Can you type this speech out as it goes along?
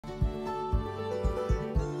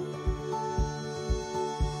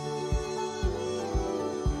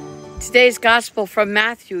Today's gospel from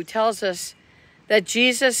Matthew tells us that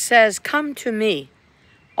Jesus says, "Come to me,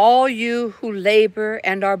 all you who labor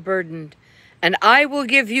and are burdened, and I will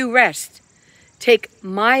give you rest. Take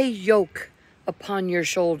my yoke upon your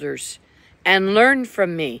shoulders and learn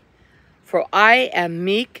from me, for I am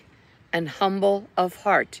meek and humble of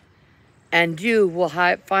heart, and you will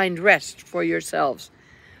find rest for yourselves."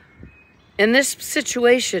 In this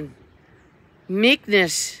situation,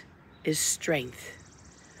 meekness is strength.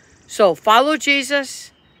 So follow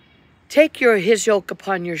Jesus, take his yoke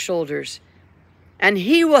upon your shoulders, and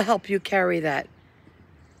he will help you carry that,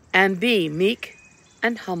 and be meek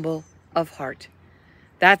and humble of heart.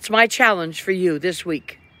 That's my challenge for you this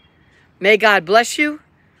week. May God bless you.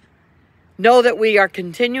 Know that we are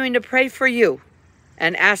continuing to pray for you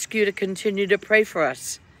and ask you to continue to pray for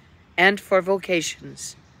us and for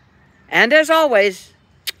vocations. And as always,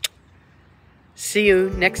 see you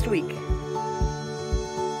next week.